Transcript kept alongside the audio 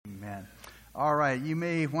All right, you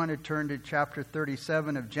may want to turn to chapter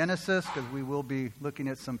 37 of Genesis because we will be looking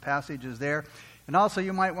at some passages there. And also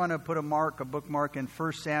you might want to put a bookmark in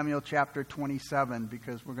 1 Samuel chapter 27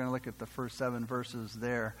 because we're going to look at the first 7 verses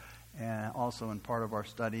there and also in part of our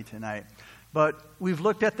study tonight. But we've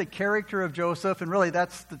looked at the character of Joseph, and really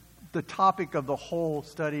that's the topic of the whole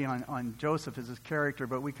study on Joseph is his character.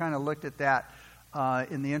 But we kind of looked at that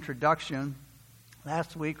in the introduction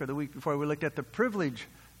last week or the week before. We looked at the privilege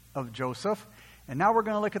of Joseph, and now we're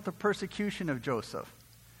going to look at the persecution of Joseph.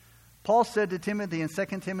 Paul said to Timothy in 2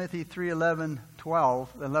 Timothy 3:11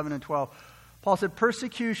 and 12, Paul said,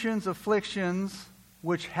 persecutions, afflictions,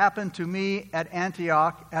 which happened to me at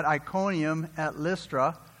Antioch, at Iconium, at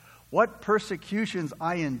Lystra, what persecutions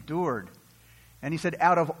I endured. And he said,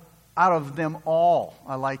 out of them all.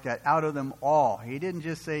 I like that. Out of them all. He didn't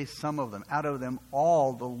just say some of them. Out of them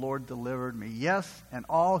all the Lord delivered me. Yes, and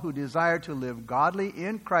all who desire to live godly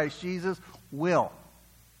in Christ Jesus will,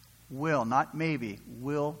 not maybe,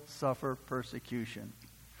 will suffer persecution.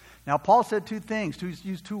 Now, Paul said two things.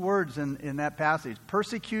 Used two words in that passage.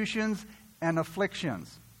 Persecutions and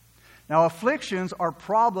afflictions. Now, afflictions are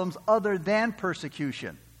problems other than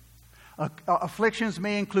persecution. Afflictions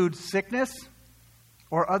may include sickness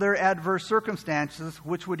or other adverse circumstances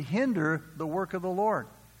which would hinder the work of the Lord.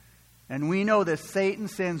 And we know that Satan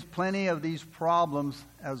sends plenty of these problems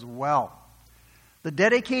as well. The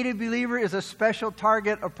dedicated believer is a special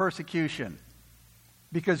target of persecution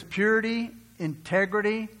because purity,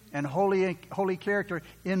 integrity, and holy character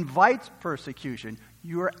invites persecution.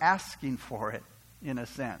 You are asking for it, in a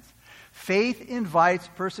sense. Faith invites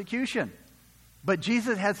persecution. But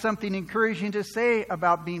Jesus had something encouraging to say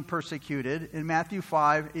about being persecuted in Matthew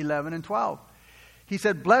 5:11 and 12. He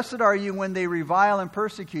said, blessed are you when they revile and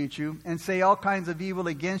persecute you and say all kinds of evil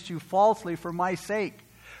against you falsely for my sake.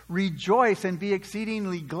 Rejoice and be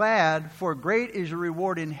exceedingly glad, for great is your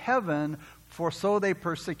reward in heaven, for so they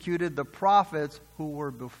persecuted the prophets who were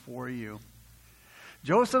before you.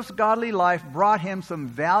 Joseph's godly life brought him some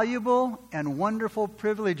valuable and wonderful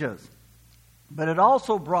privileges. But it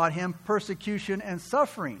also brought him persecution and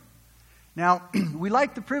suffering. Now, we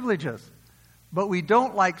like the privileges, but we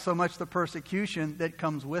don't like so much the persecution that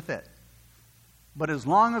comes with it. But as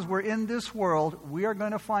long as we're in this world, we are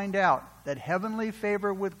going to find out that heavenly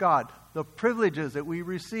favor with God, the privileges that we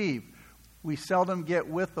receive, we seldom get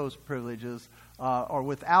with those privileges or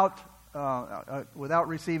without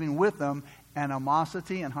receiving with them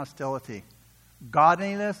animosity and hostility.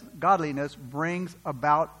 Godliness brings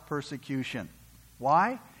about persecution.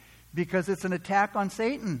 Why? Because it's an attack on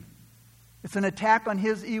Satan. It's an attack on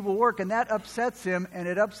his evil work, and that upsets him, and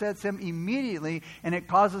it upsets him immediately, and it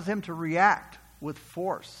causes him to react with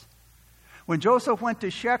force. When Joseph went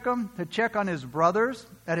to Shechem to check on his brothers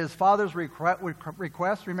at his father's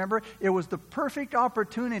request, remember, it was the perfect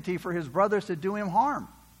opportunity for his brothers to do him harm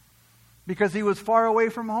because he was far away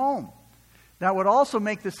from home. That would also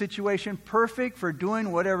make the situation perfect for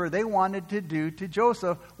doing whatever they wanted to do to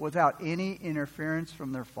Joseph without any interference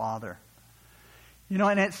from their father. You know,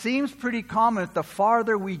 and it seems pretty common that the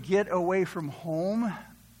farther we get away from home,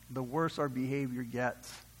 the worse our behavior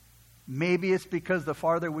gets. Maybe it's because the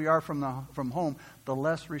farther we are from home, the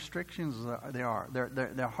less restrictions there are.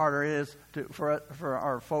 The harder it is for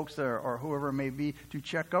our folks there or whoever it may be to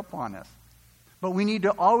check up on us. But we need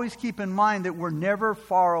to always keep in mind that we're never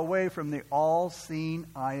far away from the all-seeing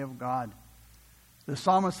eye of God. The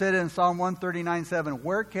psalmist said in Psalm 139:7,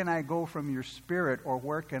 where can I go from your spirit, or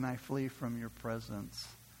where can I flee from your presence?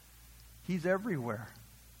 He's everywhere.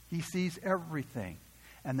 He sees everything.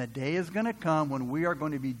 And the day is going to come when we are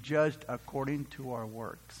going to be judged according to our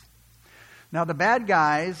works. Now, the bad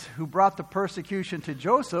guys who brought the persecution to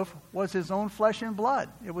Joseph was his own flesh and blood.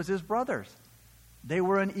 It was his brothers. They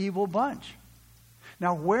were an evil bunch.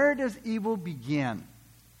 Now, where does evil begin?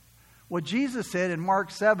 Well, Jesus said in Mark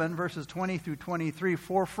 7, verses 20 through 23,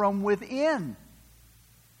 for from within,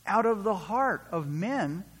 out of the heart of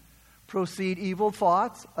men, proceed evil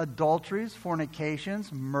thoughts, adulteries,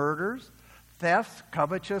 fornications, murders, thefts,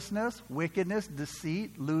 covetousness, wickedness,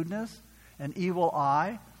 deceit, lewdness, an evil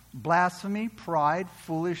eye, blasphemy, pride,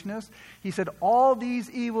 foolishness. He said, all these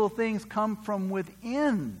evil things come from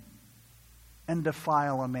within and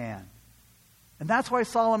defile a man. And that's why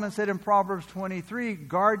Solomon said in Proverbs 23,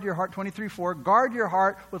 guard your heart, 23:4, guard your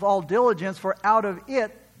heart with all diligence, for out of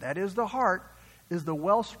it, that is the heart, is the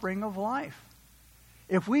wellspring of life.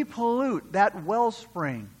 If we pollute that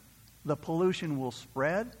wellspring, the pollution will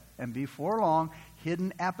spread, and before long,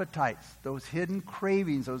 hidden appetites, those hidden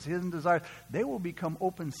cravings, those hidden desires, they will become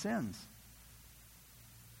open sins.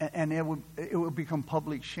 And it will become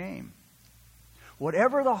public shame.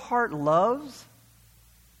 Whatever the heart loves,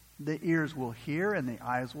 the ears will hear and the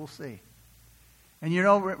eyes will see. And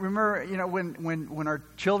remember, when our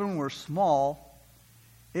children were small,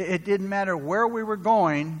 it didn't matter where we were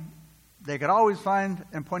going, they could always find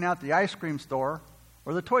and point out the ice cream store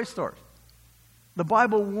or the toy stores. The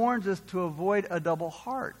Bible warns us to avoid a double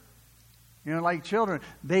heart. Like children,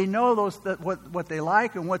 they know what they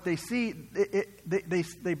like and what they see.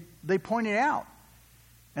 They point it out.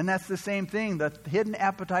 And that's the same thing. The hidden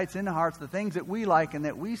appetites in the hearts, the things that we like and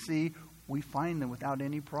that we see, we find them without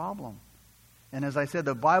any problem. And as I said,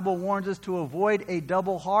 the Bible warns us to avoid a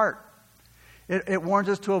double heart. It warns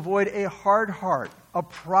us to avoid a hard heart, a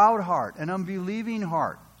proud heart, an unbelieving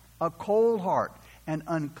heart, a cold heart, an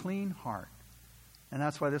unclean heart. And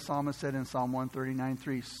that's why the psalmist said in Psalm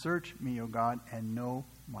 139:3, "Search me, O God, and know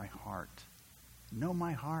my heart." Know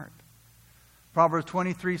my heart. Proverbs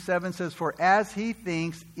 23:7 says, "For as he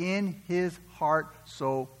thinks in his heart,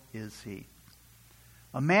 so is he."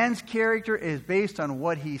 A man's character is based on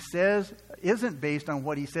what he says, isn't based on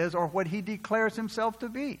what he says or what he declares himself to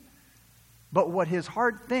be. But what his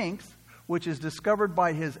heart thinks, which is discovered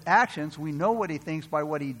by his actions, we know what he thinks by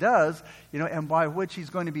what he does, and by which he's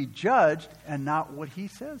going to be judged, and not what he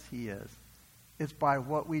says he is. It's by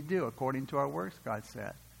what we do, according to our works, God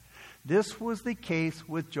said. This was the case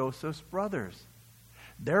with Joseph's brothers.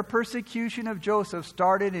 Their persecution of Joseph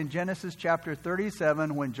started in Genesis chapter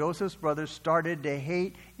 37 when Joseph's brothers started to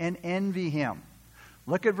hate and envy him.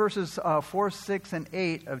 Look at verses 4, 6, and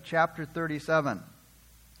 8 of chapter 37.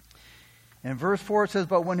 In verse 4 it says,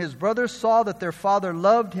 "But when his brothers saw that their father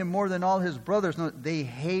loved him more than all his brothers, they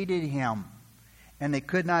hated him, and they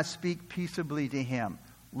could not speak peaceably to him."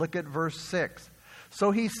 Look at verse 6.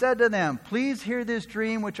 "So he said to them, 'Please hear this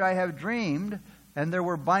dream which I have dreamed. And there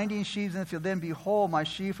were binding sheaves in the field. Then behold, my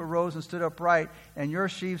sheaf arose and stood upright, and your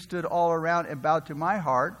sheaves stood all around and bowed to my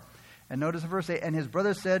heart.'" And notice verse 8, "And his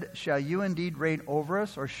brothers said, 'Shall you indeed reign over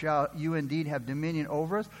us, or shall you indeed have dominion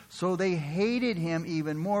over us?' So they hated him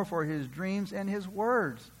even more for his dreams and his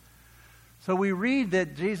words." So we read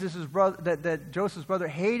that that Joseph's brother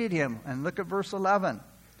hated him. And look at verse 11.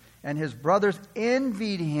 "And his brothers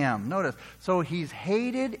envied him." Notice, so he's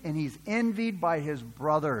hated and he's envied by his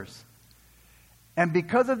brothers. And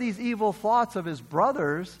because of these evil thoughts of his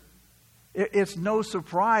brothers, it's no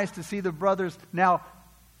surprise to see the brothers now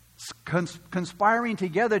conspiring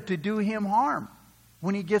together to do him harm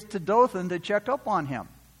when he gets to Dothan to check up on him.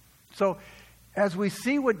 So as we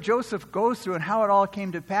see what Joseph goes through and how it all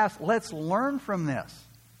came to pass, let's learn from this.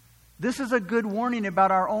 This is a good warning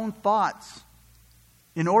about our own thoughts.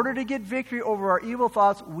 In order to get victory over our evil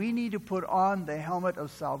thoughts, we need to put on the helmet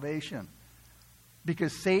of salvation.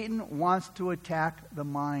 Because Satan wants to attack the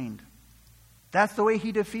mind. That's the way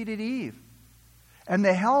he defeated Eve. And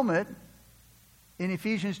the helmet, in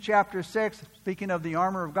Ephesians chapter 6, speaking of the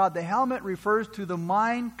armor of God, the helmet refers to the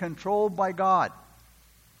mind controlled by God.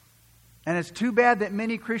 And it's too bad that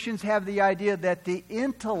many Christians have the idea that the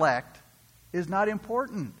intellect is not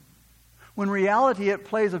important. When in reality, it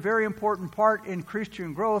plays a very important part in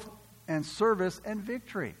Christian growth and service and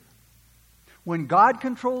victory. When God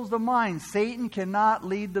controls the mind, Satan cannot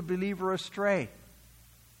lead the believer astray.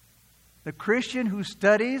 The Christian who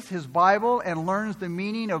studies his Bible and learns the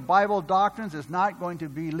meaning of Bible doctrines is not going to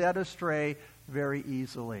be led astray very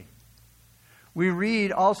easily. We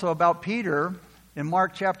read also about Peter in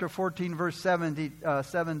Mark chapter 14, verse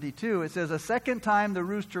 72. It says, "A second time the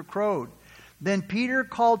rooster crowed. Then Peter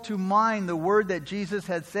called to mind the word that Jesus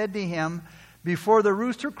had said to him, 'Before the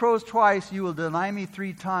rooster crows twice, you will deny me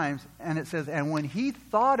 3 times.' And it says, and when he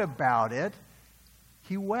thought about it,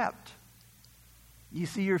 he wept." You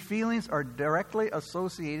see, your feelings are directly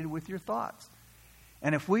associated with your thoughts.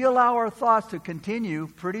 And if we allow our thoughts to continue,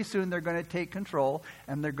 pretty soon they're going to take control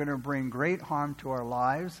and they're going to bring great harm to our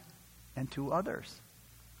lives and to others.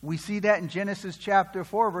 We see that in Genesis chapter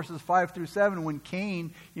 4, verses 5 through 7, when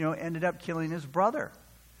Cain, ended up killing his brother.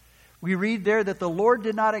 We read there that the Lord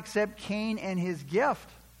did not accept Cain and his gift.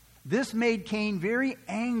 This made Cain very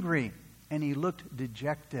angry, and he looked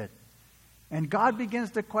dejected. And God begins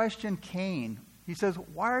to question Cain. He says,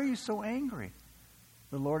 "Why are you so angry?"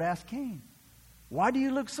 The Lord asked Cain, "Why do you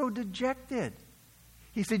look so dejected?"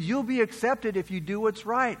 He said, "You'll be accepted if you do what's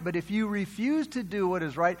right. But if you refuse to do what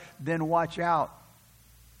is right, then watch out."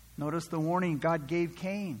 Notice the warning God gave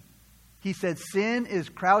Cain. He said, "Sin is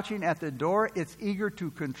crouching at the door. It's eager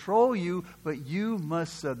to control you, but you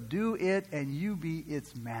must subdue it and you be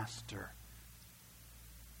its master."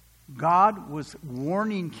 God was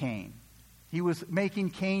warning Cain. He was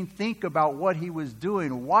making Cain think about what he was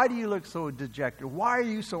doing. Why do you look so dejected? Why are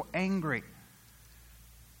you so angry?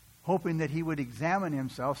 hoping that he would examine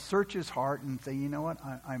himself, search his heart, and say, you know what,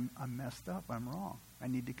 I'm messed up, I'm wrong, I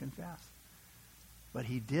need to confess. But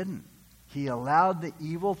he didn't. He allowed the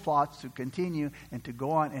evil thoughts to continue and to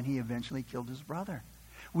go on, and he eventually killed his brother.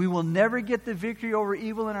 We will never get the victory over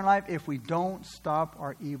evil in our life if we don't stop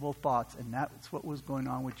our evil thoughts. And that's what was going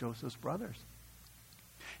on with Joseph's brothers.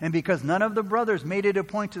 And because none of the brothers made it a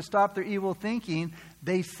point to stop their evil thinking,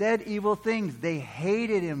 they said evil things. They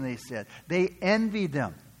hated him, they said. They envied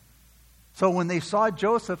them. So when they saw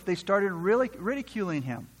Joseph, they started really ridiculing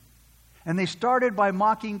him. And they started by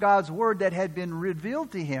mocking God's word that had been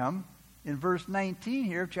revealed to him in verse 19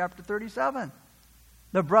 here of chapter 37.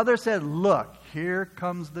 The brother said, look, here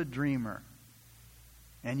comes the dreamer.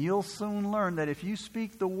 And you'll soon learn that if you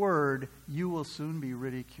speak the word, you will soon be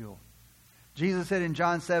ridiculed. Jesus said in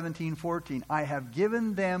John 17:14, I have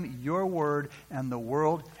given them your word, and the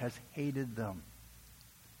world has hated them.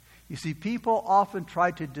 You see, people often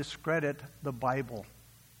try to discredit the Bible.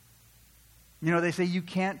 You know, they say you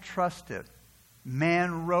can't trust it.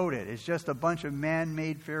 Man wrote it. It's just a bunch of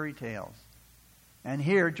man-made fairy tales. And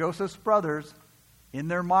here, Joseph's brothers, in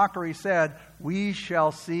their mockery, said, we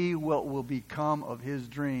shall see what will become of his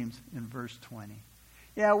dreams in verse 20.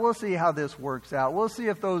 Yeah, we'll see how this works out. We'll see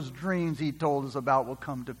if those dreams he told us about will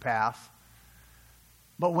come to pass.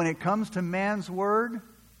 But when it comes to man's word,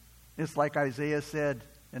 it's like Isaiah said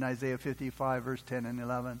in Isaiah 55, verse 10 and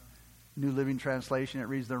 11. New Living Translation, it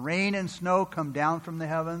reads, the rain and snow come down from the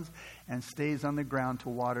heavens and stays on the ground to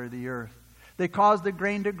water the earth. They cause the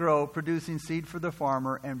grain to grow, producing seed for the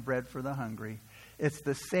farmer and bread for the hungry. It's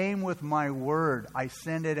the same with my word. I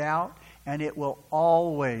send it out, and it will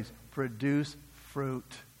always produce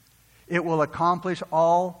fruit. It will accomplish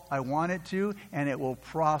all I want it to, and it will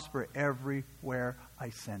prosper everywhere I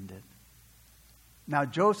send it. Now,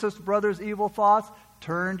 Joseph's brothers' evil thoughts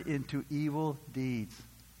turned into evil deeds.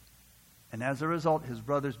 And as a result, his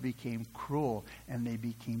brothers became cruel, and they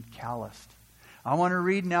became calloused. I want to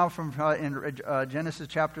read now from Genesis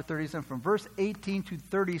chapter 37, from verse 18 to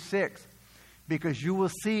 36, because you will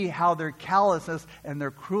see how their callousness and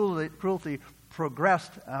their cruelty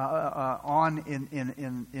progressed on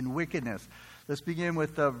in wickedness. Let's begin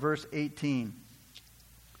with verse 18.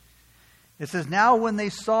 It says, now when they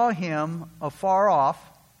saw him afar off,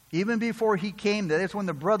 even before he came, that's when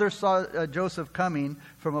the brothers saw Joseph coming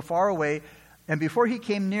from afar away, and before he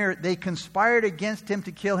came near, they conspired against him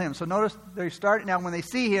to kill him. So notice they start now, when they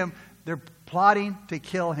see him, they're plotting to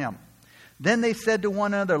kill him. Then they said to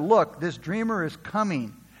one another, look, this dreamer is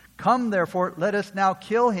coming. Come, therefore, let us now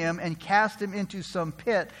kill him and cast him into some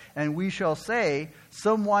pit, and we shall say,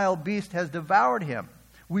 some wild beast has devoured him.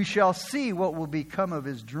 We shall see what will become of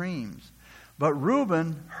his dreams. But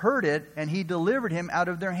Reuben heard it, and he delivered him out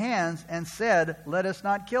of their hands and said, let us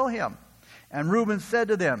not kill him. And Reuben said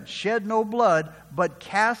to them, shed no blood, but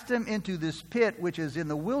cast him into this pit which is in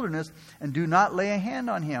the wilderness, and do not lay a hand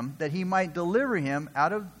on him, that he might deliver him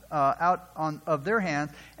out of their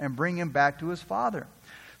hands and bring him back to his father.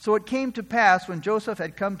 So it came to pass, when Joseph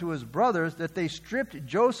had come to his brothers, that they stripped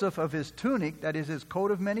Joseph of his tunic, that is his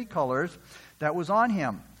coat of many colors, that was on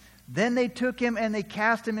him. Then they took him and they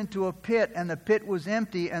cast him into a pit, and the pit was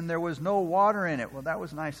empty, and there was no water in it. Well, that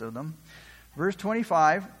was nice of them. Verse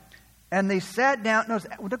 25, and they sat down. No,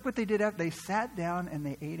 look what they did. They sat down and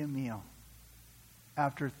they ate a meal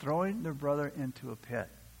after throwing their brother into a pit.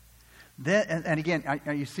 Then, and again,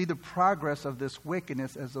 you see the progress of this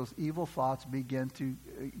wickedness as those evil thoughts begin to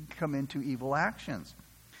come into evil actions.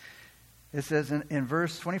 It says in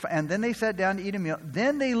verse 25, and then they sat down to eat a meal.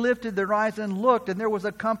 Then they lifted their eyes and looked, and there was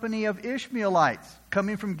a company of Ishmaelites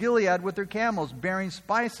coming from Gilead with their camels, bearing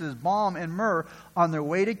spices, balm, and myrrh on their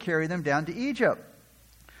way to carry them down to Egypt.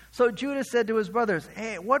 So Judah said to his brothers,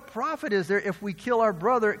 hey, what profit is there if we kill our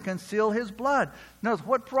brother and conceal his blood? Notice,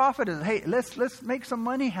 what profit is it? Hey, let's make some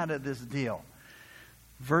money out of this deal.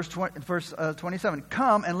 Verse 27,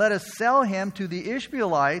 come and let us sell him to the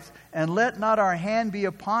Ishmaelites, and let not our hand be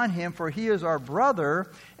upon him, for he is our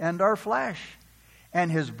brother and our flesh.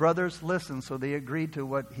 And his brothers listened, so they agreed to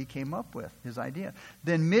what he came up with, his idea.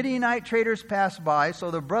 Then Midianite traders passed by,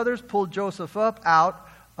 so the brothers pulled Joseph up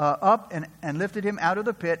and lifted him out of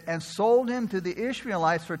the pit, and sold him to the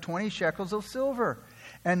Ishmaelites for 20 shekels of silver.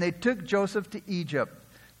 And they took Joseph to Egypt.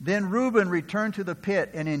 Then Reuben returned to the pit,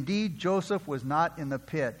 and indeed Joseph was not in the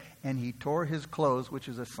pit, and he tore his clothes, which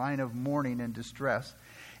is a sign of mourning and distress.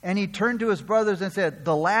 And he turned to his brothers and said,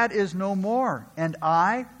 the lad is no more, and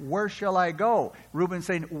I, where shall I go? Reuben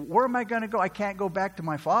saying, where am I going to go? I can't go back to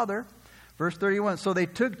my father. Verse 31, so they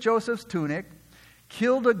took Joseph's tunic,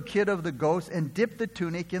 killed a kid of the goats, and dipped the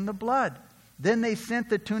tunic in the blood. Then they sent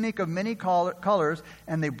the tunic of many colors,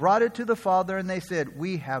 and they brought it to the father, and they said,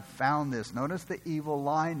 "We have found this." Notice the evil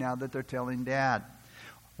lie now that they're telling Dad.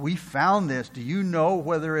 "We found this. Do you know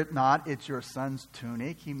whether or not it's your son's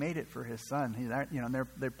tunic?" He made it for his son.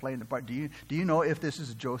 They're playing the part. Do you know if this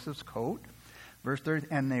is Joseph's coat? Verse 30,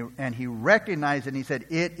 and he recognized it, and he said,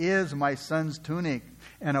 "It is my son's tunic,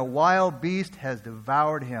 and a wild beast has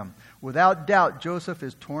devoured him." Without doubt, Joseph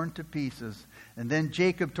is torn to pieces. And then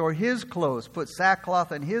Jacob tore his clothes, put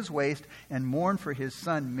sackcloth on his waist, and mourned for his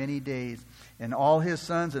son many days. And all his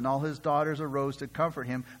sons and all his daughters arose to comfort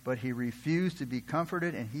him, but he refused to be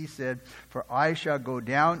comforted. And he said, "For I shall go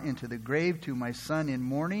down into the grave to my son in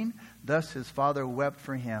mourning." Thus his father wept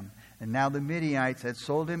for him. And now the Midianites had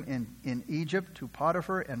sold him in Egypt to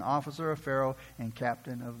Potiphar, an officer of Pharaoh and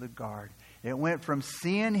captain of the guard. It went from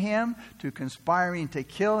seeing him to conspiring to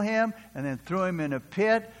kill him, and then threw him in a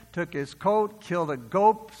pit, took his coat, killed a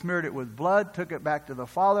goat, smeared it with blood, took it back to the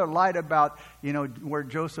father, lied about, where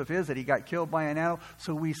Joseph is, that he got killed by an animal.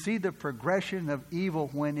 So we see the progression of evil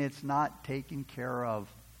when it's not taken care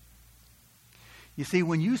of. You see,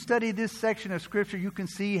 when you study this section of Scripture, you can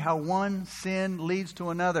see how one sin leads to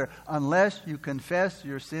another, unless you confess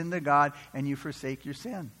your sin to God and you forsake your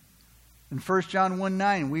sin. In 1 John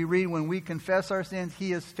 1:9, we read, "When we confess our sins,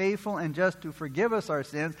 He is faithful and just to forgive us our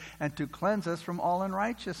sins and to cleanse us from all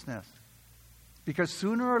unrighteousness." Because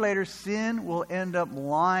sooner or later, sin will end up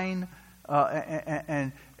lying,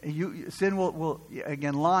 sin will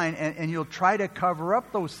again lying, and you'll try to cover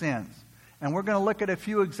up those sins. And we're going to look at a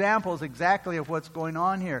few examples exactly of what's going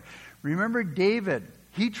on here. Remember David.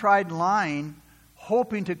 He tried lying,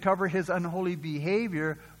 hoping to cover his unholy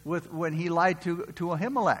behavior when he lied to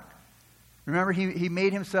Ahimelech. Remember, he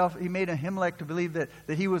made Ahimelech to believe that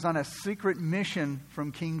he was on a secret mission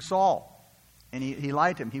from King Saul. And he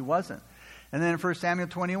lied to him. He wasn't. And then in 1 Samuel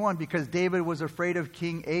 21, because David was afraid of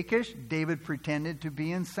King Achish, David pretended to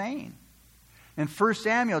be insane. In 1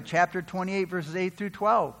 Samuel chapter 28, verses 8 through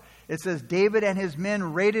 12, it says, "David and his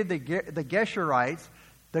men raided the Geshurites,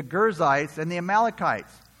 the Girzites, and the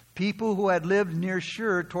Amalekites, people who had lived near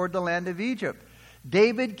Shur toward the land of Egypt.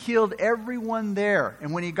 David killed everyone there.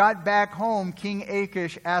 And when he got back home, King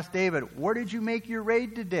Achish asked David, 'Where did you make your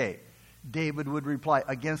raid today?' David would reply,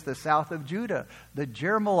 'Against the south of Judah, the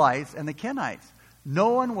Jerahmeelites and the Kenites.' No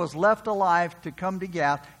one was left alive to come to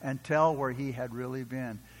Gath and tell where he had really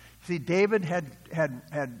been." See, David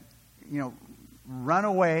had run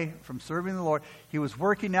away from serving the Lord. He was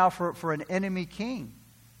working now for an enemy king.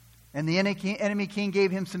 And the enemy king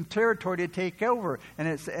gave him some territory to take over.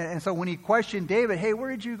 And so when he questioned David, "Hey,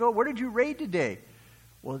 where did you go? Where did you raid today?"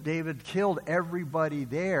 Well, David killed everybody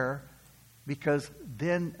there, because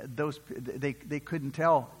then they couldn't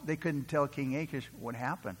tell King Achish what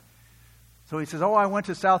happened. So he says, "Oh, I went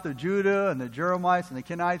to south of Judah and the Jeremites and the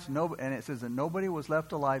Kenites." And it says that nobody was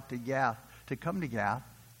left alive to come to Gath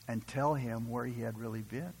and tell him where he had really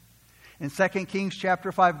been. In 2 Kings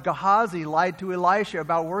chapter 5, Gehazi lied to Elisha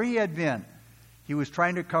about where he had been. He was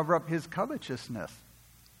trying to cover up his covetousness.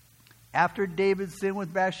 After David sinned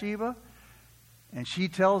with Bathsheba, and she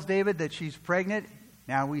tells David that she's pregnant,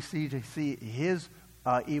 now we see his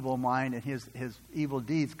evil mind and his evil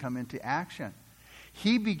deeds come into action.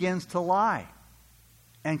 He begins to lie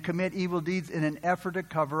and commit evil deeds in an effort to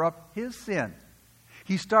cover up his sin.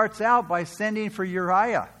 He starts out by sending for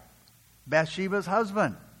Uriah, Bathsheba's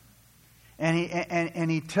husband. And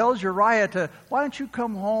he tells Uriah to, "Why don't you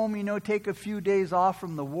come home, take a few days off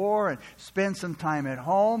from the war and spend some time at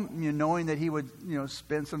home," knowing that he would,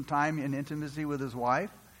 spend some time in intimacy with his wife.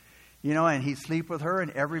 And he'd sleep with her, and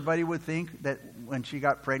everybody would think that when she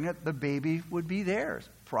got pregnant, the baby would be theirs.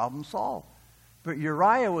 Problem solved. But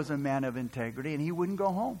Uriah was a man of integrity, and he wouldn't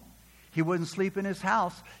go home. He wouldn't sleep in his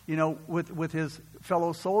house, with his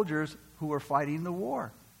fellow soldiers who were fighting the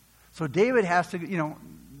war. So David has to,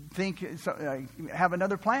 have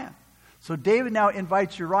another plan. So David now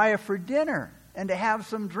invites Uriah for dinner and to have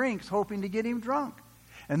some drinks, hoping to get him drunk.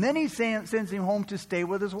 And then he sends him home to stay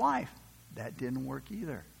with his wife. That didn't work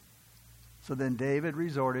either. So then David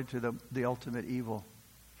resorted to the ultimate evil.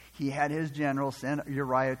 He had his general send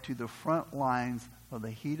Uriah to the front lines of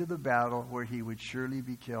the heat of the battle, where he would surely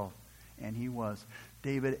be killed. And he was.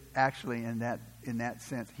 David actually, in that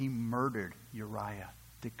sense, he murdered Uriah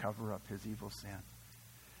to cover up his evil sin.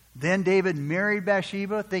 Then David married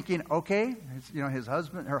Bathsheba, thinking, okay,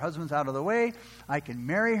 her husband's out of the way. I can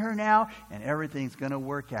marry her now, and everything's going to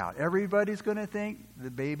work out. Everybody's going to think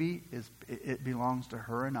the baby it belongs to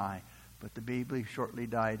her and I. But the baby shortly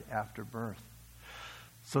died after birth.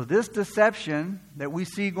 So this deception that we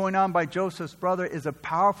see going on by Joseph's brother is a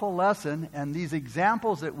powerful lesson. And these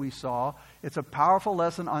examples that we saw, it's a powerful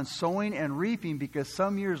lesson on sowing and reaping, because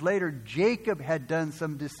some years later, Jacob had done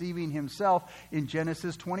some deceiving himself in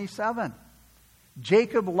Genesis 27.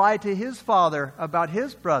 Jacob lied to his father about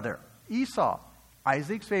his brother, Esau,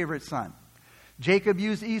 Isaac's favorite son. Jacob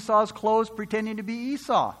used Esau's clothes pretending to be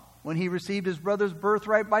Esau when he received his brother's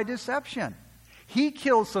birthright by deception. He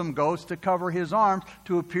killed some goats to cover his arms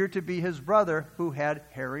to appear to be his brother who had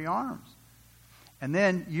hairy arms. And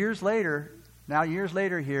then years later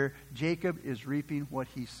here, Jacob is reaping what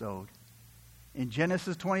he sowed. In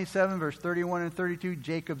Genesis 27, verse 31 and 32,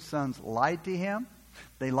 Jacob's sons lied to him.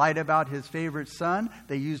 They lied about his favorite son.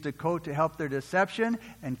 They used a coat to help their deception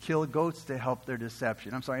and killed goats to help their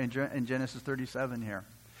deception. I'm sorry, in Genesis 37 here.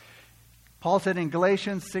 Paul said in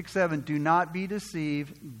Galatians 6:7, do not be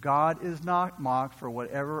deceived. God is not mocked, for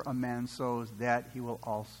whatever a man sows, that he will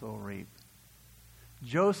also reap.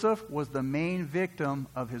 Joseph was the main victim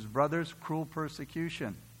of his brother's cruel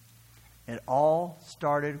persecution. It all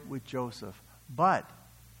started with Joseph. But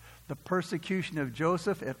the persecution of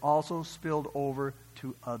Joseph, it also spilled over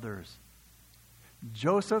to others.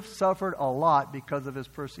 Joseph suffered a lot because of his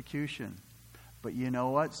persecution. But you know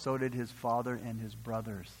what? So did his father and his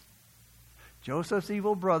brothers. Joseph's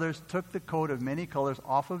evil brothers took the coat of many colors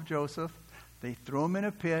off of Joseph. They threw him in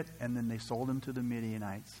a pit, and then they sold him to the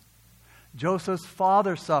Midianites. Joseph's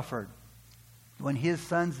father suffered when his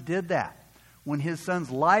sons did that. When his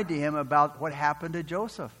sons lied to him about what happened to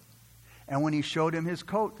Joseph. And when he showed him his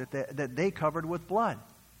coat that they covered with blood.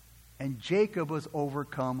 And Jacob was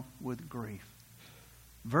overcome with grief.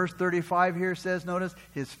 Verse 35 here says, notice,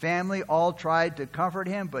 his family all tried to comfort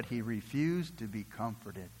him, but he refused to be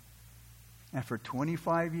comforted. And for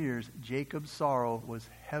 25 years, Jacob's sorrow was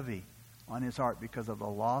heavy on his heart because of the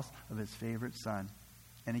loss of his favorite son.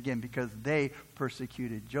 And again, because they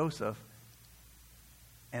persecuted Joseph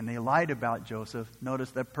and they lied about Joseph,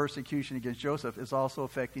 notice that persecution against Joseph is also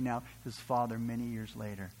affecting now his father many years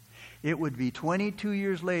later. It would be 22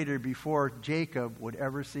 years later before Jacob would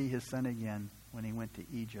ever see his son again when he went to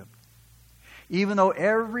Egypt. Even though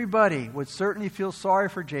everybody would certainly feel sorry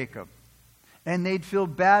for Jacob, and they'd feel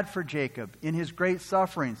bad for Jacob in his great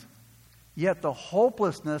sufferings, yet the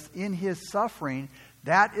hopelessness in his suffering,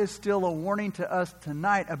 that is still a warning to us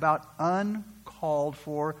tonight about uncalled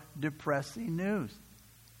for, depressing news.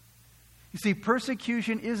 You see,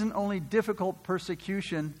 persecution isn't only difficult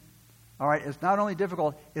persecution. All right, it's not only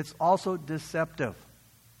difficult, it's also deceptive.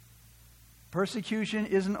 Persecution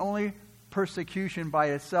isn't only persecution by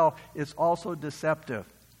itself, it's also deceptive.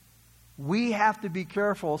 We have to be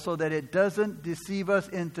careful so that it doesn't deceive us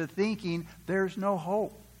into thinking there's no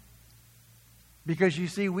hope. Because you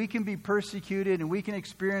see, we can be persecuted and we can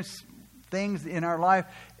experience things in our life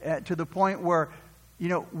to the point where,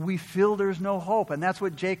 we feel there's no hope. And that's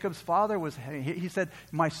what Jacob's father was. He said,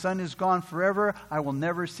 my son is gone forever. I will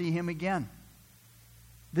never see him again.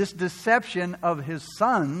 This deception of his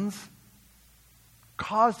sons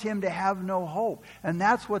caused him to have no hope. And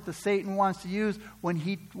that's what the Satan wants to use when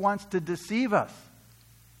he wants to deceive us.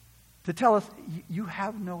 To tell us, you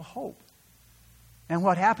have no hope. And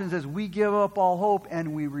what happens is we give up all hope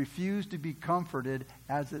and we refuse to be comforted,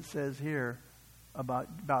 as it says here about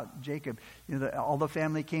Jacob. All the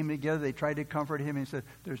family came together. They tried to comfort him and he said,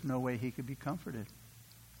 there's no way he could be comforted.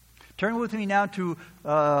 Turn with me now to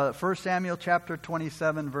 1 Samuel chapter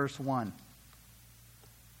 27, verse 1.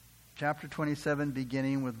 Chapter 27,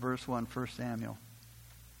 beginning with verse 1, 1 Samuel.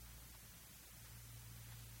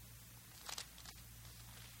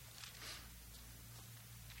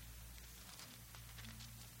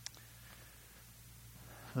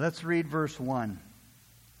 Let's read verse 1.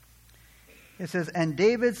 It says, and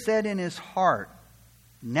David said in his heart,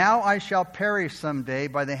 now I shall perish someday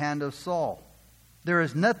by the hand of Saul. There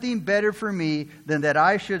is nothing better for me than that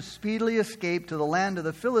I should speedily escape to the land of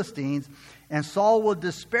the Philistines, and Saul will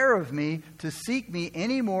despair of me to seek me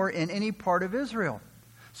any more in any part of Israel.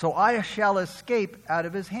 So I shall escape out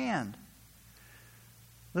of his hand.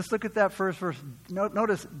 Let's look at that first verse.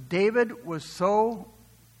 Notice, David was so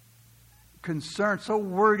concerned, so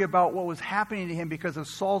worried about what was happening to him because of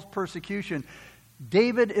Saul's persecution.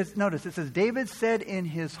 Notice, it says, David said in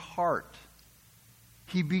his heart.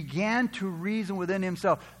 He began to reason within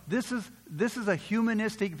himself. This is a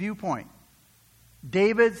humanistic viewpoint.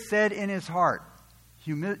 David said in his heart,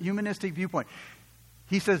 humanistic viewpoint.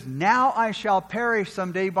 He says, now I shall perish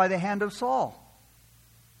someday by the hand of Saul.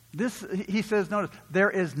 He says, notice,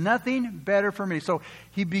 there is nothing better for me. So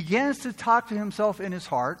he begins to talk to himself in his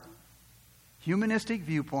heart, humanistic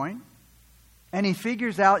viewpoint. And he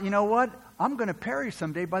figures out, you know what? I'm going to perish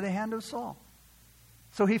someday by the hand of Saul.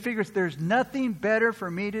 So he figures there's nothing better for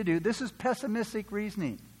me to do. This is pessimistic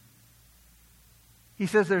reasoning. He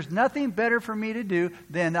says there's nothing better for me to do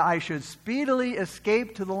than that I should speedily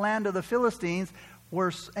escape to the land of the Philistines,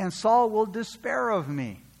 and Saul will despair of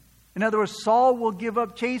me. In other words, Saul will give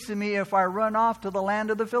up chasing me if I run off to the land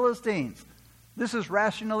of the Philistines. This is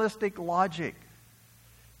rationalistic logic.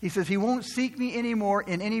 He says he won't seek me anymore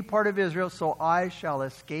in any part of Israel, so I shall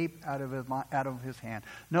escape out of his hand.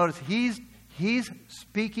 Notice he's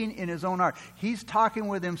speaking in his own heart. He's talking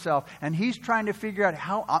with himself, and he's trying to figure out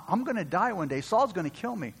how I'm going to die one day. Saul's going to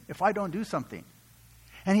kill me if I don't do something.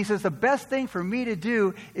 And he says the best thing for me to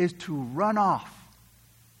do is to run off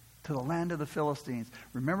to the land of the Philistines.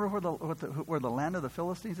 Remember where the land of the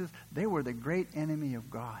Philistines is? They were the great enemy of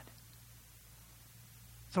God.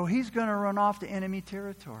 So he's going to run off to enemy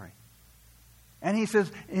territory. And he says,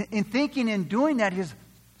 in thinking in doing that,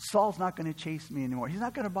 Saul's not going to chase me anymore. He's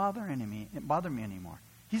not going to bother me anymore.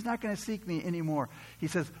 He's not going to seek me anymore. He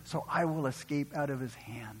says, so I will escape out of his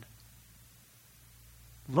hand.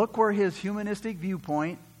 Look where his humanistic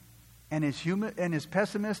viewpoint and his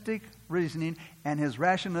pessimistic reasoning and his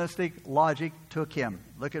rationalistic logic took him.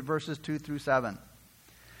 Look at verses 2 through 7.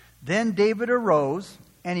 Then David arose,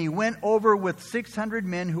 and he went over with 600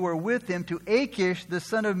 men who were with him to Achish, the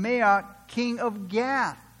son of Maoch, king of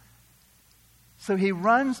Gath. So he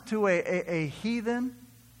runs to a heathen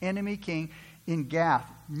enemy king in Gath.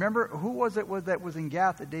 Remember, who was it that was in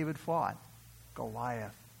Gath that David fought?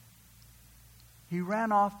 Goliath. He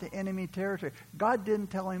ran off to enemy territory. God didn't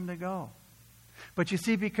tell him to go. But you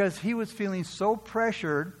see, because he was feeling so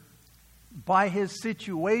pressured by his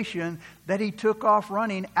situation that he took off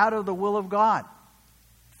running out of the will of God,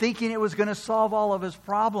 thinking it was going to solve all of his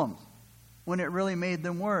problems, when it really made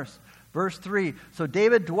them worse. Verse 3, so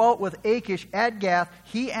David dwelt with Achish at Gath,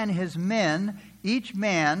 he and his men, each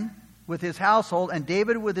man with his household, and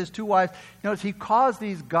David with his 2 wives. Notice he caused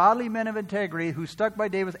these godly men of integrity who stuck by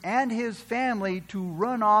David and his family to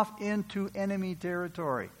run off into enemy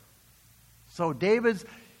territory. So David's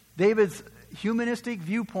humanistic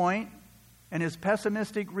viewpoint and his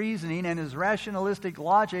pessimistic reasoning and his rationalistic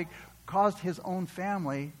logic caused his own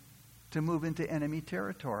family to move into enemy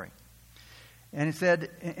territory. And it said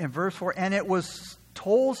in verse 4, and it was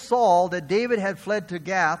told Saul that David had fled to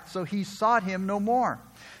Gath, so he sought him no more.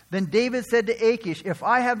 Then David said to Achish, if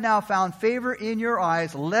I have now found favor in your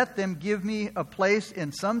eyes, let them give me a place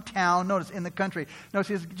in some town, notice, in the country. Notice,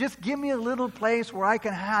 he says, just give me a little place where I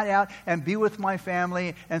can hide out and be with my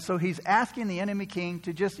family. And so he's asking the enemy king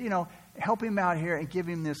to just, help him out here and give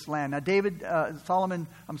him this land. Now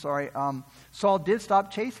Saul did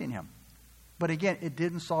stop chasing him. But again, it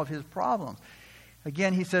didn't solve his problems.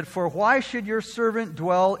 Again, he said, for why should your servant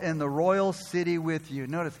dwell in the royal city with you?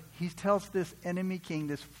 Notice, he tells this enemy king,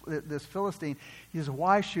 this Philistine, he says,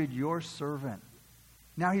 why should your servant?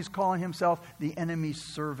 Now he's calling himself the enemy's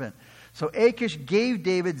servant. So Achish gave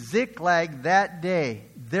David Ziklag that day.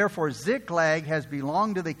 Therefore, Ziklag has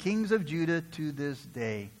belonged to the kings of Judah to this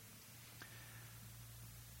day.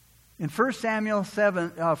 In 1 Samuel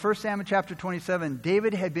chapter 27,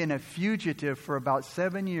 David had been a fugitive for about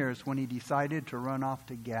 7 years when he decided to run off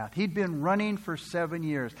to Gath. He'd been running for 7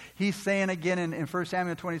 years. He's saying again in 1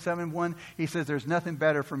 Samuel 27:1, he says, there's nothing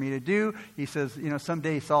better for me to do. He says,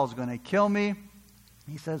 someday Saul's going to kill me.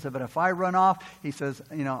 He says, but if I run off, he says,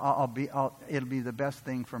 it'll be the best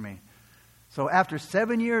thing for me. So after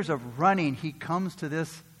 7 years of running, he comes to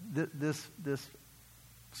this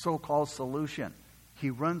so-called solution. He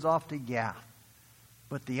runs off to Gath.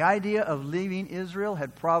 But the idea of leaving Israel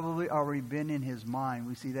had probably already been in his mind.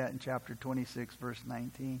 We see that in chapter 26, verse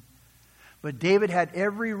 19. But David had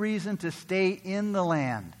every reason to stay in the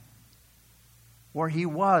land where he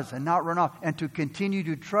was and not run off, and to continue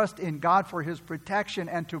to trust in God for his protection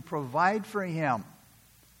and to provide for him.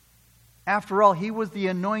 After all, he was the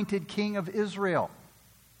anointed king of Israel.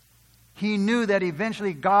 He knew that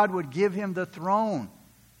eventually God would give him the throne.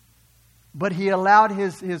 But he allowed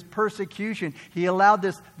his persecution. He allowed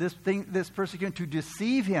this persecution to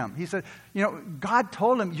deceive him. He said, God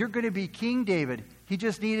told him, you're going to be King David. He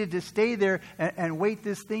just needed to stay there and wait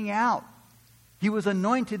this thing out. He was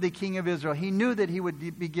anointed the king of Israel. He knew that he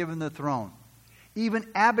would be given the throne. Even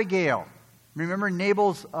Abigail, remember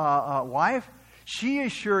Nabal's wife? She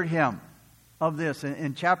assured him of this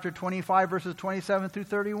in chapter 25, verses 27 through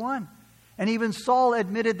 31. And even Saul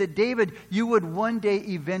admitted that David, you would one day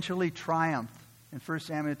eventually triumph in 1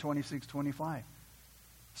 Samuel 26:25.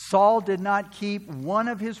 Saul did not keep one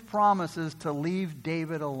of his promises to leave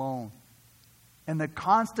David alone. And the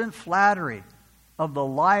constant flattery of the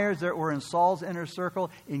liars that were in Saul's inner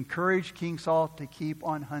circle encouraged King Saul to keep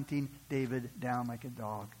on hunting David down like a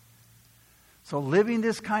dog. So living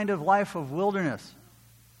this kind of life of wilderness,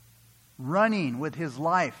 running with his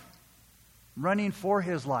life, running for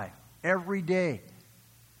his life every day,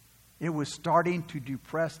 it was starting to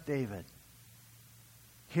depress David.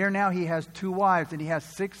 Here now he has 2 wives and he has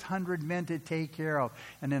 600 men to take care of.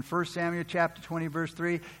 And in 1 Samuel chapter 20 verse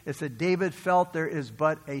 3, it said, David felt there is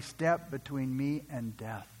but a step between me and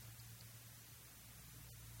death.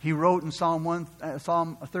 He wrote in Psalm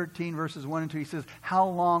 13 verses 1 and 2, he says, how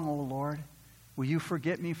long, O Lord, will you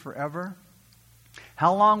forget me forever?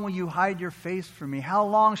 How long will you hide your face from me? How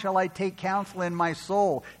long shall I take counsel in my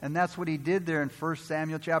soul? And that's what he did there in 1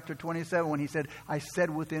 Samuel chapter 27 when he said, I said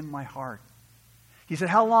within my heart. He said,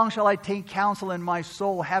 how long shall I take counsel in my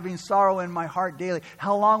soul, having sorrow in my heart daily?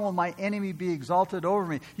 How long will my enemy be exalted over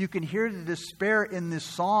me? You can hear the despair in this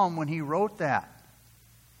psalm when he wrote that.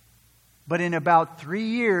 But in about 3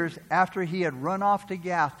 years after he had run off to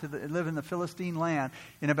Gath to live in the Philistine land,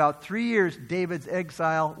 in about 3 years, David's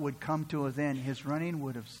exile would come to his end. His running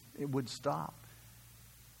would stop.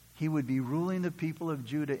 He would be ruling the people of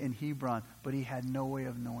Judah in Hebron, but he had no way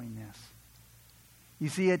of knowing this. You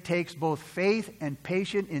see, it takes both faith and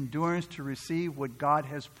patient endurance to receive what God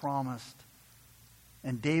has promised.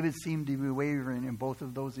 And David seemed to be wavering in both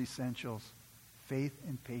of those essentials, faith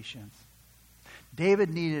and patience. David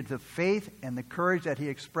needed the faith and the courage that he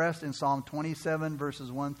expressed in Psalm 27,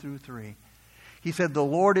 verses 1 through 3. He said, the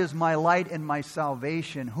Lord is my light and my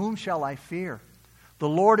salvation. Whom shall I fear? The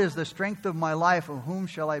Lord is the strength of my life. Of whom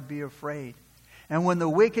shall I be afraid? And when the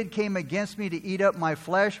wicked came against me to eat up my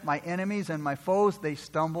flesh, my enemies and my foes, they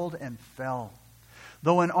stumbled and fell.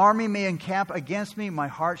 Though an army may encamp against me, my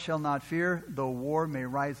heart shall not fear. Though war may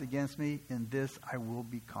rise against me, in this I will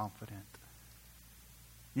be confident.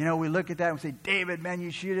 You know, we look at that and say, David, man,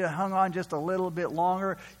 you should have hung on just a little bit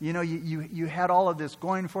longer. You know, you had all of this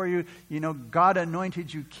going for you. You know, God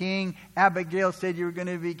anointed you king. Abigail said you were going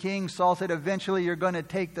to be king. Saul said eventually you're going to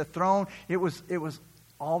take the throne. It was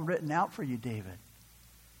all written out for you, David.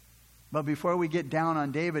 But before we get down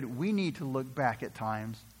on David, we need to look back at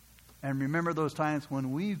times and remember those times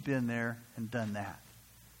when we've been there and done that.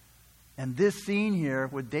 And this scene here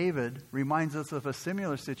with David reminds us of a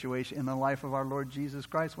similar situation in the life of our Lord Jesus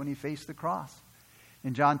Christ when he faced the cross.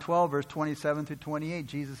 In John 12, verse 27 to 28,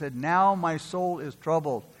 Jesus said, now my soul is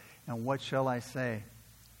troubled, and what shall I say?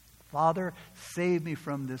 Father, save me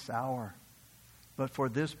from this hour. But for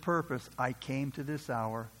this purpose I came to this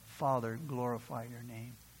hour. Father, glorify your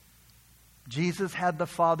name. Jesus had the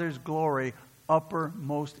Father's glory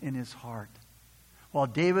uppermost in his heart. While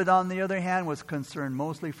David, on the other hand, was concerned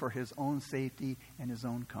mostly for his own safety and his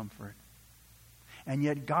own comfort. And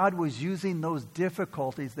yet God was using those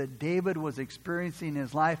difficulties that David was experiencing in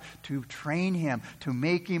his life to train him, to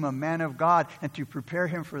make him a man of God, and to prepare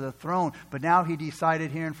him for the throne. But now he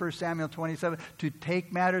decided here in 1 Samuel 27 to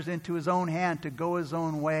take matters into his own hand, to go his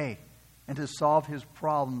own way, and to solve his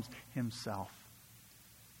problems himself.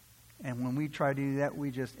 And when we try to do that,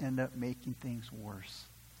 we just end up making things worse.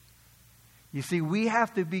 You see, we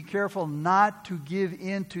have to be careful not to give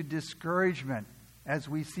in to discouragement, as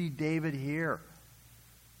we see David here.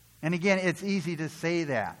 And again, it's easy to say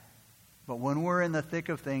that. But when we're in the thick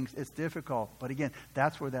of things, it's difficult. But again,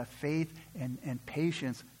 that's where that faith and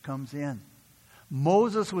patience comes in.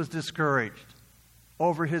 Moses was discouraged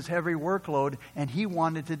over his heavy workload, and he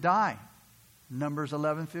wanted to die. Numbers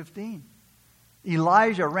 11:15.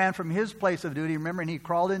 Elijah ran from his place of duty, remember, and he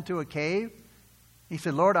crawled into a cave. He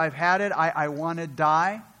said, Lord, I've had it. I want to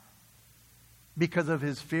die, because of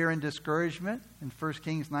his fear and discouragement in 1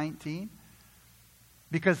 Kings 19.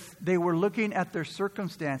 Because they were looking at their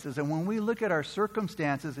circumstances. And when we look at our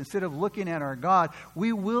circumstances, instead of looking at our God,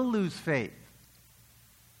 we will lose faith.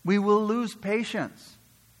 We will lose patience.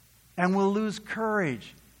 And we'll lose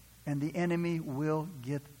courage. And the enemy will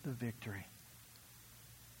get the victory.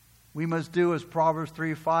 We must do as Proverbs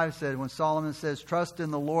 3:5 said when Solomon says, trust in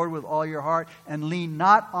the Lord with all your heart and lean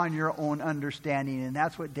not on your own understanding. And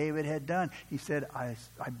that's what David had done. He said, I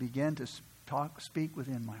began to speak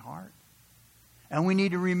within my heart. And we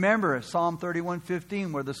need to remember Psalm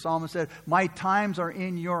 31:15 where the psalmist said, my times are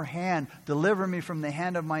in your hand. Deliver me from the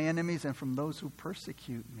hand of my enemies and from those who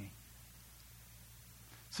persecute me.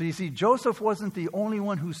 So you see, Joseph wasn't the only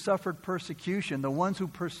one who suffered persecution. The ones who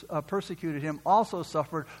persecuted him also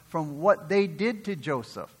suffered from what they did to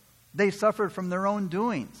Joseph. They suffered from their own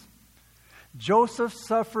doings. Joseph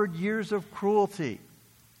suffered years of cruelty.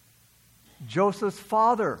 Joseph's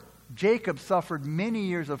father, Jacob, suffered many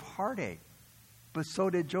years of heartache. But so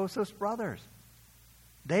did Joseph's brothers.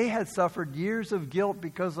 They had suffered years of guilt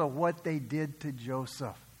because of what they did to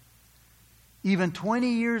Joseph. Even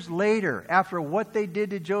 20 years later, after what they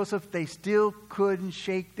did to Joseph, they still couldn't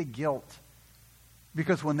shake the guilt.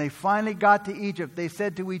 Because when they finally got to Egypt, they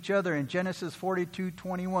said to each other in Genesis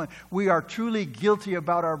 42:21, "We are truly guilty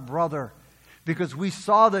about our brother, because we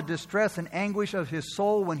saw the distress and anguish of his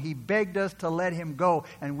soul when he begged us to let him go,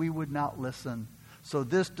 and we would not listen. So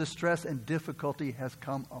this distress and difficulty has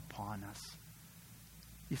come upon us."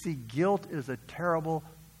 You see, guilt is a terrible,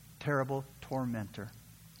 terrible tormentor.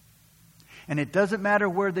 And it doesn't matter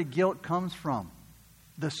where the guilt comes from.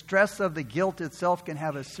 The stress of the guilt itself can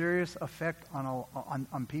have a serious effect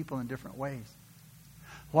on people in different ways.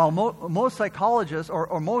 While most psychologists,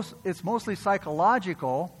 it's mostly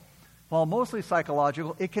psychological,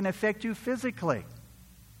 it can affect you physically.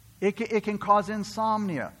 It can cause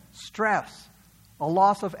insomnia, stress, a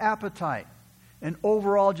loss of appetite, an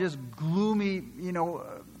overall just gloomy,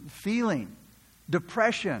 feeling,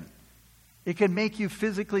 depression. It can make you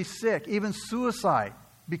physically sick, even suicide,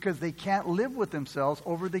 because they can't live with themselves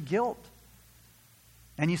over the guilt.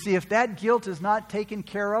 And you see, if that guilt is not taken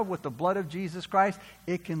care of with the blood of Jesus Christ,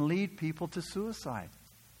 it can lead people to suicide.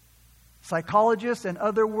 Psychologists and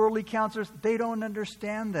other worldly counselors, they don't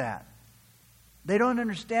understand that. They don't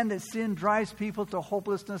understand that sin drives people to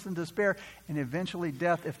hopelessness and despair and eventually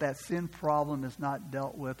death if that sin problem is not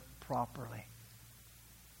dealt with properly.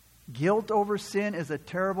 Guilt over sin is a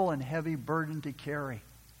terrible and heavy burden to carry.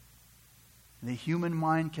 The human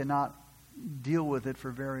mind cannot deal with it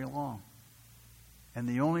for very long. And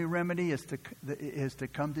the only remedy is to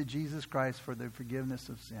come to Jesus Christ for the forgiveness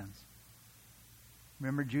of sins.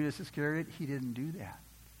 Remember Judas Iscariot? He didn't do that.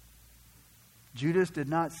 Judas did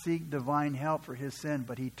not seek divine help for his sin,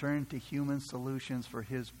 but he turned to human solutions for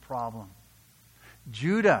his problem.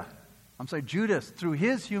 Judas, through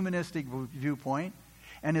his humanistic viewpoint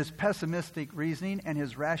and his pessimistic reasoning and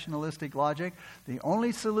his rationalistic logic, the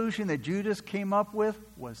only solution that Judas came up with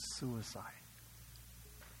was suicide.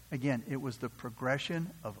 Again, it was the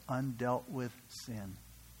progression of undealt with sin.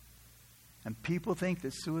 And people think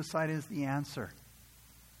that suicide is the answer,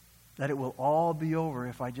 that it will all be over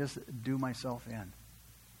if I just do myself in.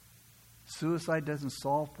 Suicide doesn't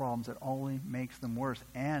solve problems, it only makes them worse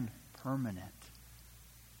and permanent.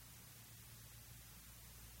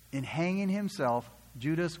 In hanging himself,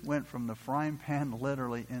 Judas went from the frying pan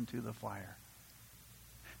literally into the fire.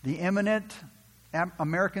 The eminent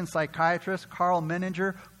American psychiatrist Carl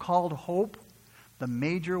Menninger called hope the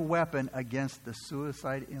major weapon against the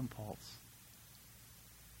suicide impulse.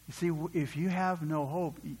 You see, if you have no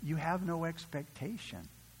hope, you have no expectation.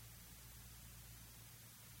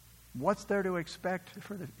 What's there to expect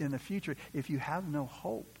in the future if you have no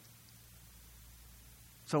hope?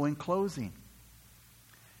 So in closing,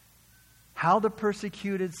 how the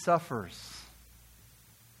persecuted suffers.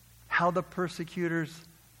 How the persecutors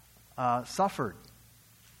suffered.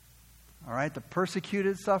 All right, the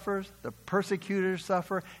persecuted suffers, the persecutors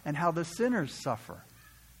suffer, and how the sinners suffer.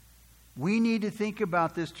 We need to think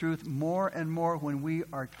about this truth more and more when we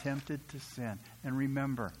are tempted to sin. And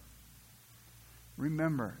remember,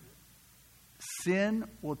 sin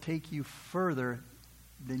will take you further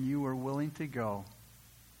than you are willing to go.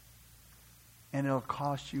 And it'll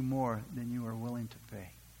cost you more than you are willing to pay.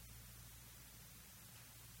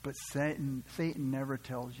 But Satan never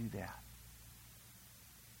tells you that.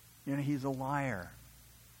 He's a liar.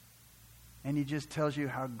 And he just tells you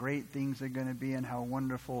how great things are going to be and how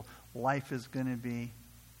wonderful life is going to be.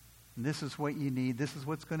 And this is what you need. This is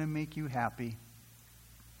what's going to make you happy.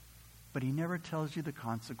 But he never tells you the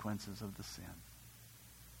consequences of the sin.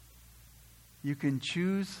 You can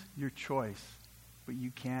choose your choice, but you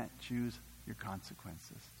can't choose your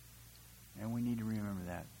consequences. And we need to remember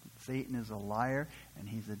that. Satan is a liar and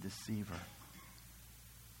he's a deceiver.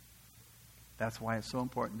 That's why it's so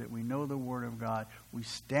important that we know the Word of God. We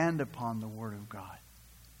stand upon the Word of God.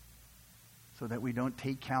 So that we don't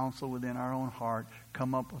take counsel within our own heart,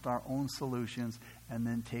 come up with our own solutions, and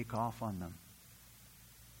then take off on them.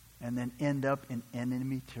 And then end up in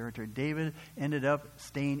enemy territory. David ended up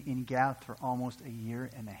staying in Gath for almost a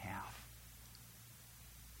year and a half.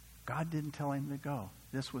 God didn't tell him to go.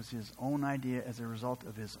 This was his own idea as a result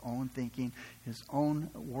of his own thinking, his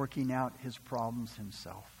own working out his problems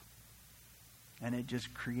himself. And it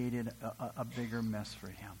just created a bigger mess for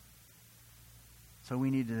him. So we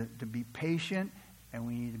need to be patient and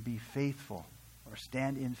we need to be faithful or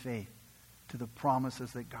stand in faith to the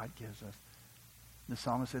promises that God gives us. The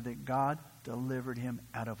psalmist said that God delivered him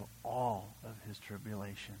out of all of his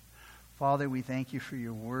tribulation. Father, we thank you for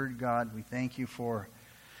your word, God. We thank you for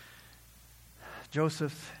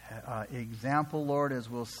Joseph's example, Lord, as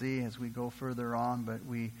we'll see as we go further on. But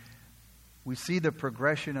we see the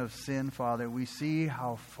progression of sin, Father. We see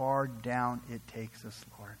how far down it takes us,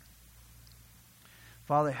 Lord.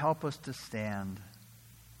 Father, help us to stand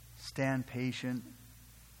patient,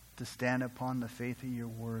 to stand upon the faith of your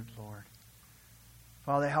word, Lord.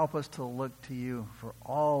 Father, help us to look to you for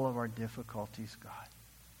all of our difficulties, God.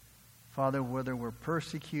 Father, whether we're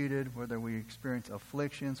persecuted, whether we experience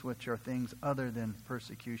afflictions, which are things other than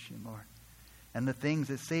persecution, Lord, and the things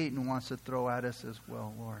that Satan wants to throw at us as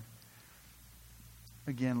well, Lord.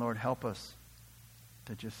 Again, Lord, help us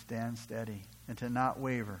to just stand steady and to not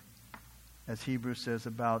waver, as Hebrews says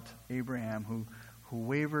about Abraham, who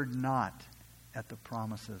wavered not at the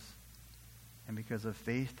promises. And because of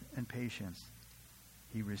faith and patience,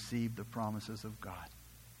 he received the promises of God.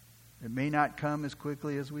 It may not come as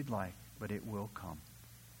quickly as we'd like, but it will come.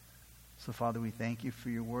 So, Father, we thank you for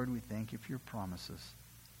your word. We thank you for your promises,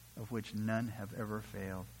 of which none have ever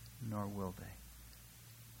failed, nor will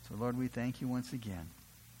they. So, Lord, we thank you once again.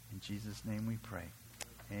 In Jesus' name we pray.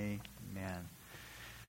 Amen.